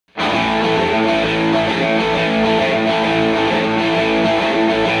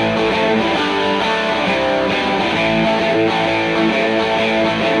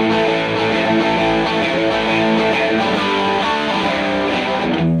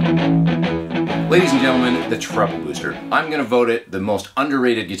Ladies and gentlemen, the Treble Booster. I'm going to vote it the most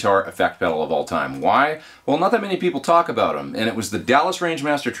underrated guitar effect pedal of all time. Why? Well, not that many people talk about them, and it was the Dallas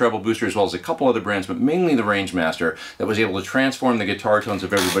Rangemaster Treble Booster as well as a couple other brands, but mainly the Rangemaster, that was able to transform the guitar tones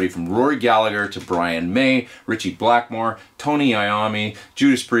of everybody from Rory Gallagher to Brian May, Ritchie Blackmore, Tony Iommi,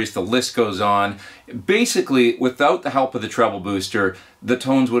 Judas Priest, the list goes on. Basically, without the help of the Treble Booster, the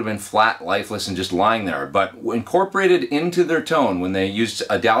tones would have been flat, lifeless, and just lying there. But incorporated into their tone, when they used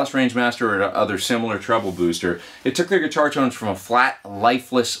a Dallas Rangemaster or other similar Treble Booster, it took their guitar tones from a flat,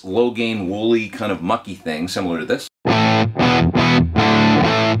 lifeless, low-gain, woolly, kind of mucky thing, similar to this,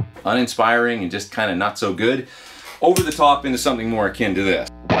 uninspiring and just kind of not so good, over the top into something more akin to this.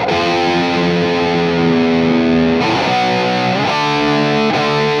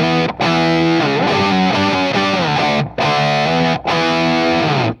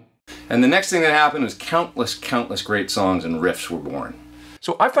 And the next thing that happened was countless great songs and riffs were born.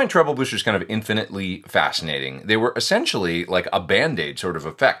 So I find treble boosters kind of infinitely fascinating. They were essentially like a band-aid sort of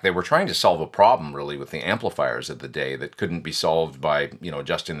effect. They were trying to solve a problem really with the amplifiers of the day that couldn't be solved by, you know,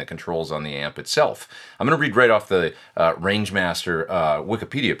 adjusting the controls on the amp itself. I'm going to read right off the Rangemaster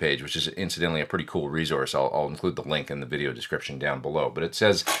Wikipedia page, which is incidentally a pretty cool resource. I'll include the link in the video description down below. But it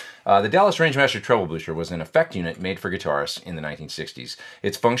says, the Dallas Rangemaster Treble Booster was an effect unit made for guitarists in the 1960s.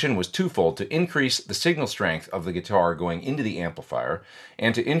 Its function was twofold: to increase the signal strength of the guitar going into the amplifier,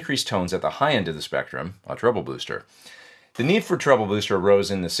 and to increase tones at the high end of the spectrum, a treble booster. The need for treble booster arose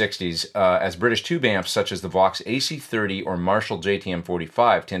in the 60s as British tube amps such as the Vox AC30 or Marshall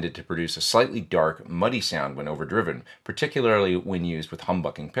JTM45 tended to produce a slightly dark, muddy sound when overdriven, particularly when used with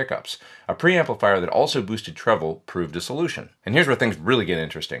humbucking pickups. A preamplifier that also boosted treble proved a solution. And here's where things really get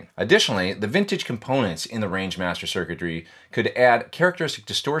interesting. Additionally, the vintage components in the Rangemaster circuitry could add characteristic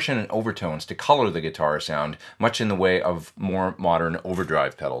distortion and overtones to color the guitar sound, much in the way of more modern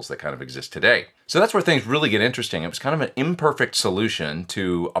overdrive pedals that kind of exist today. So that's where things really get interesting. It was kind of an imperfect solution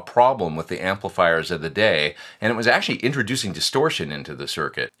to a problem with the amplifiers of the day, and it was actually introducing distortion into the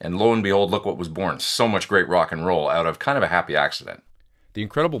circuit. And lo and behold, look what was born. So much great rock and roll out of kind of a happy accident. The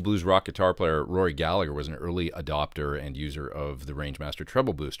incredible blues rock guitar player Rory Gallagher was an early adopter and user of the Rangemaster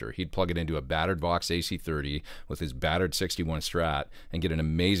Treble Booster. He'd plug it into a battered Vox AC30 with his battered 61 Strat and get an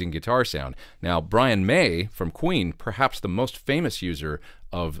amazing guitar sound. Now, Brian May from Queen, perhaps the most famous user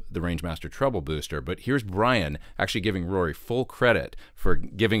of the Rangemaster Treble Booster, but here's Brian actually giving Rory full credit for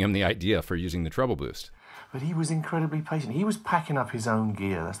giving him the idea for using the treble boost. But he was incredibly patient. He was packing up his own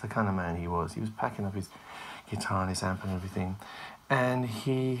gear. That's the kind of man he was. He was packing up his guitar and his amp and everything. And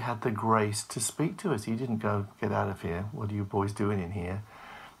he had the grace to speak to us. He didn't go, "Get out of here. What are you boys doing in here?"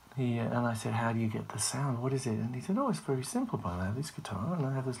 And I said, "How do you get the sound? What is it?" And he said, "Oh, it's very simple, but I have this guitar and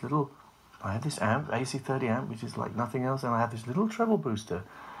I have this amp, AC30 amp, which is like nothing else, and I have this little treble booster,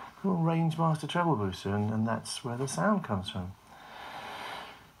 little Rangemaster treble booster, and that's where the sound comes from."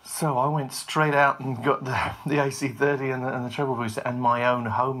 So I went straight out and got the AC30 and the treble booster and my own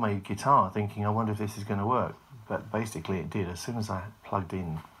homemade guitar, thinking, I wonder if this is going to work. But basically it did. As soon as I plugged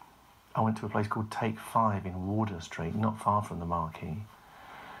in, I went to a place called Take 5 in Wardour Street, not far from the Marquee,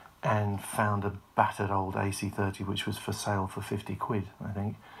 and found a battered old AC30 which was for sale for 50 quid, I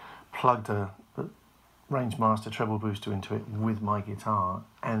think. Plugged a Rangemaster treble booster into it with my guitar,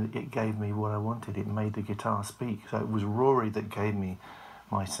 and it gave me what I wanted. It made the guitar speak. So it was Rory that gave me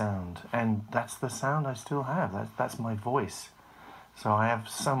my sound, and that's the sound I still have. That's my voice. So I have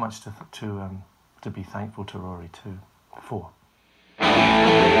so much to be thankful to Rory too for.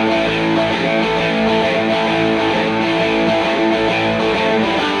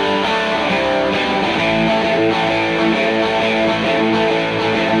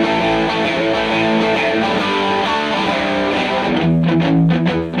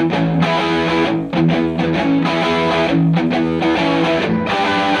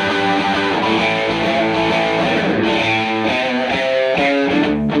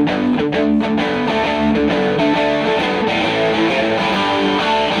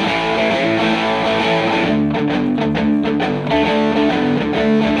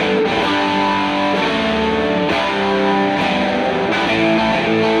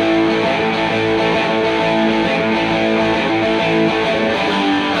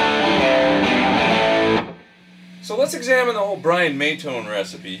 So let's examine the whole Brian May tone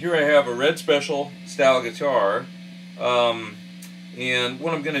recipe. Here I have a red special style guitar, and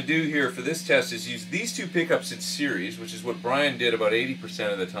what I'm going to do here for this test is use these two pickups in series, which is what Brian did about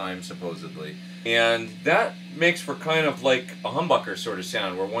 80% of the time supposedly, and that makes for kind of like a humbucker sort of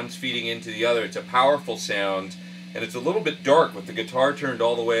sound where one's feeding into the other. It's a powerful sound, and it's a little bit dark with the guitar turned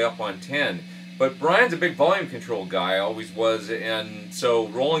all the way up on 10. But Brian's a big volume control guy, always was, and so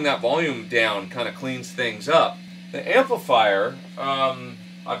rolling that volume down kind of cleans things up. The amplifier,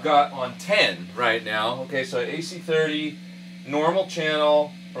 I've got on 10 right now. Okay, so AC30, normal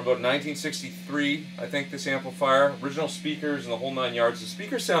channel from about 1963, I think, this amplifier. Original speakers and the whole 9 yards. The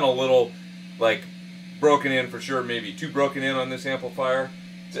speakers sound a little, like, broken in for sure, maybe too broken in on this amplifier.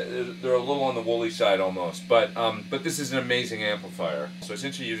 They're a little on the woolly side almost, but this is an amazing amplifier. So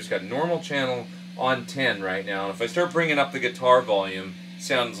essentially you just got normal channel on 10 right now, and if I start bringing up the guitar volume, it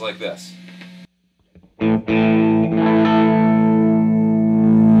sounds like this.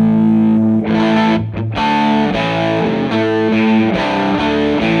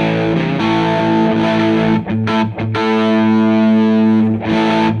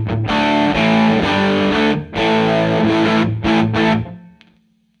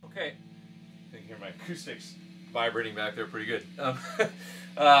 Acoustics vibrating back there pretty good.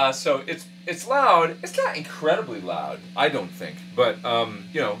 So it's loud. It's not incredibly loud, I don't think, but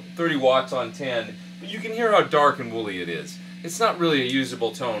you know, 30 watts on 10, but you can hear how dark and woolly it is. It's not really a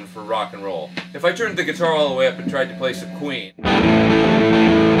usable tone for rock and roll. If I turned the guitar all the way up and tried to play some Queen,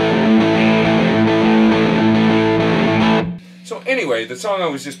 so anyway, the song I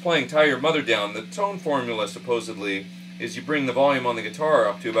was just playing, Tie Your Mother Down, the tone formula supposedly is you bring the volume on the guitar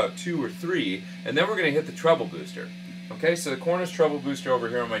up to about 2 or 3, and then we're going to hit the treble booster. Okay, so the Cornish treble booster over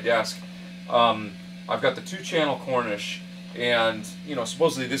here on my desk, I've got the 2-channel Cornish, and you know,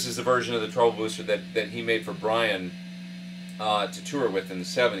 supposedly this is the version of the treble booster that he made for Brian to tour with in the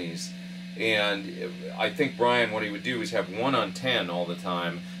 70s. And I think Brian, what he would do is have one on 10 all the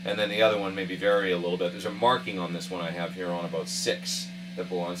time, and then the other one maybe vary a little bit. There's a marking on this one I have here on about 6. That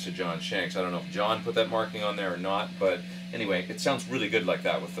belongs to John Shanks. I don't know if John put that marking on there or not, but anyway, it sounds really good like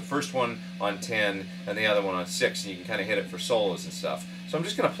that, with the first one on 10 and the other one on 6, and you can kind of hit it for solos and stuff. So I'm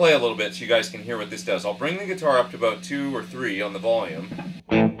just going to play a little bit so you guys can hear what this does. I'll bring the guitar up to about 2 or 3 on the volume,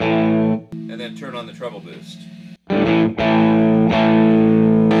 and then turn on the treble boost.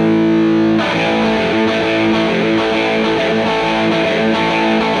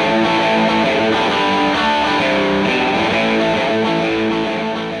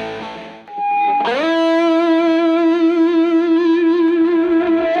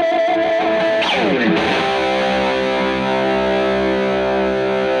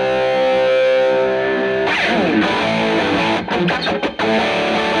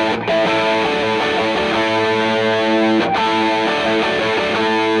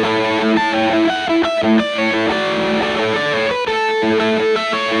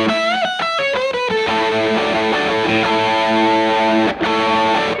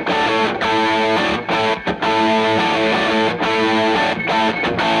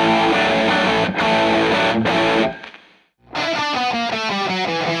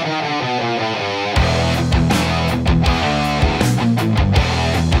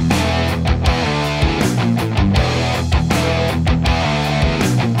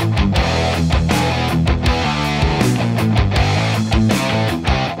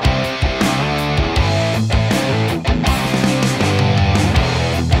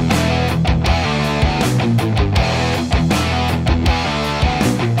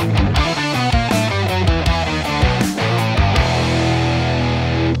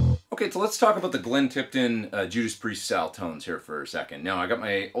 So let's talk about the Glenn Tipton Judas Priest style tones here for a second. Now I got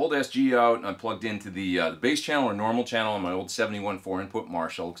my old SG out and I plugged into the bass channel or normal channel on my old 71 4-input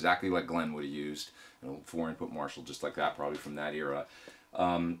Marshall, exactly like Glenn would have used. An old 4-input Marshall just like that, probably from that era.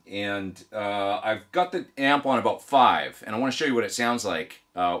 I've got the amp on about 5, and I want to show you what it sounds like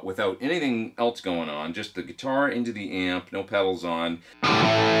without anything else going on. Just the guitar into the amp, no pedals on.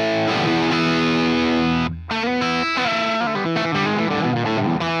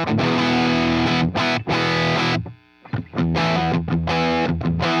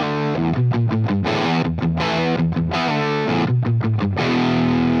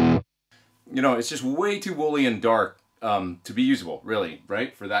 You know, it's just way too woolly and dark to be usable, really,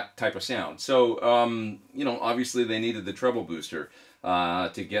 right, for that type of sound. So, you know, obviously they needed the treble booster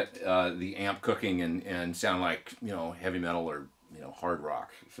to get the amp cooking and sound like, you know, heavy metal or, you know, hard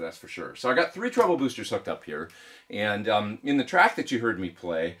rock, so that's for sure. So I got 3 treble boosters hooked up here, and in the track that you heard me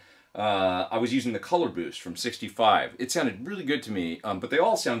play, I was using the color boost from 65. It sounded really good to me, but they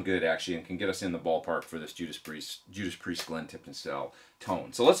all sound good actually and can get us in the ballpark for this Judas Priest Glenn Tipton style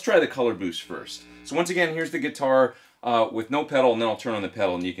tone. So let's try the color boost first. So once again, here's the guitar with no pedal, and then I'll turn on the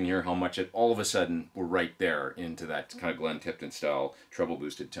pedal and you can hear how much it all of a sudden we're right there into that kind of Glenn Tipton style treble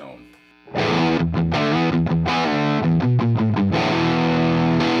boosted tone.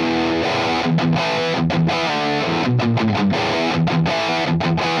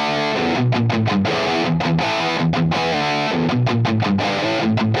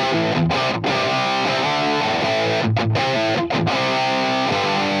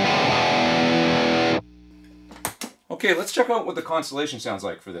 Okay, let's check out what the Constellation sounds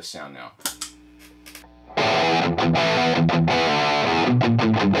like for this sound now.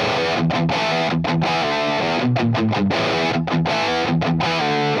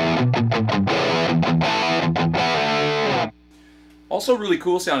 Also really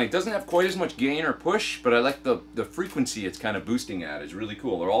cool sounding. It doesn't have quite as much gain or push, but I like the frequency it's kind of boosting at is really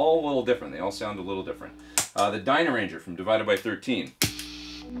cool. They're all a little different. They all sound a little different. The Dynaranger from Divided by 13.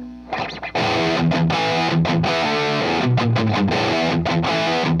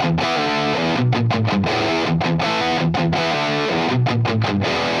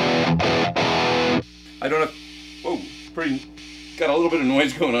 I don't know. Whoa, got a little bit of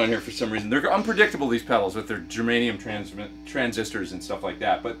noise going on here for some reason. They're unpredictable, these pedals, with their germanium transistors and stuff like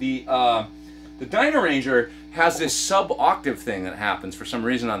that. But the Dynaranger has this sub-octave thing that happens for some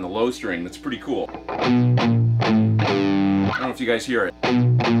reason on the low string that's pretty cool. I don't know if you guys hear it.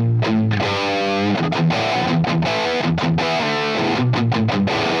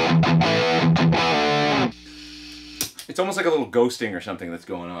 It's almost like a little ghosting or something that's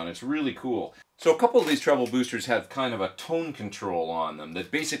going on. It's really cool. So a couple of these treble boosters have kind of a tone control on them that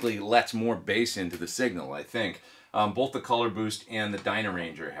basically lets more bass into the signal, I think. Both the Color Boost and the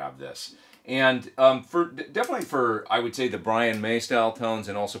Dynaranger have this. And definitely for, I would say, the Brian May style tones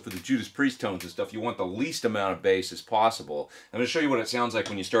and also for the Judas Priest tones and stuff, you want the least amount of bass as possible. I'm going to show you what it sounds like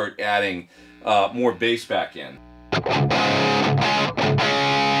when you start adding more bass back in.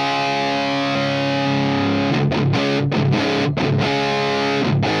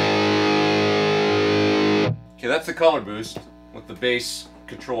 Okay, that's the Color Boost with the bass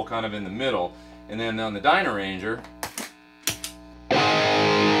control kind of in the middle. And then on the Dynaranger,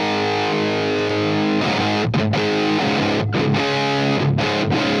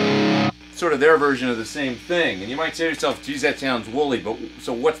 sort of their version of the same thing. And you might say to yourself, geez, that sounds woolly, but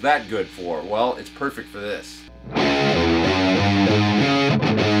so what's that good for? Well, it's perfect for this.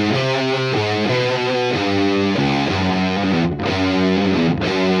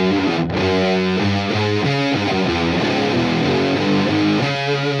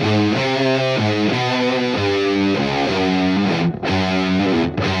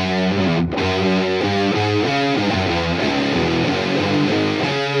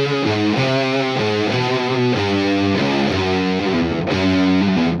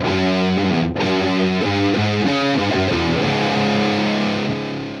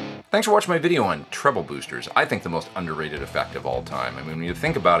 Thanks for watching my video on treble boosters. I think the most underrated effect of all time. I mean, when you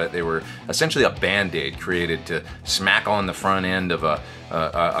think about it, they were essentially a band-aid created to smack on the front end of a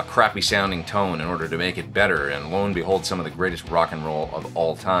crappy sounding tone in order to make it better. And lo and behold, some of the greatest rock and roll of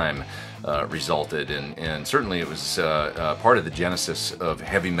all time resulted. And certainly it was part of the genesis of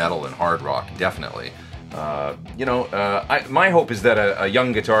heavy metal and hard rock, definitely. My hope is that a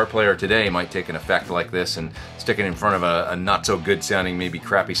young guitar player today might take an effect like this and stick it in front of a not so good sounding, maybe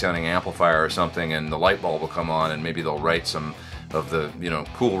crappy sounding amplifier or something, and the light bulb will come on and maybe they'll write some of the,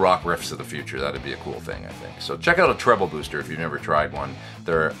 cool rock riffs of the future. That'd be a cool thing, I think. So check out a treble booster if you've never tried one.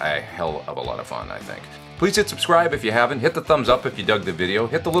 They're a hell of a lot of fun, I think. Please hit subscribe if you haven't. Hit the thumbs up if you dug the video.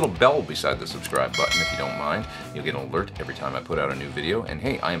 Hit the little bell beside the subscribe button if you don't mind. You'll get an alert every time I put out a new video. And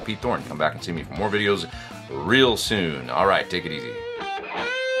hey, I am Pete Thorn. Come back and see me for more videos real soon. All right, take it easy.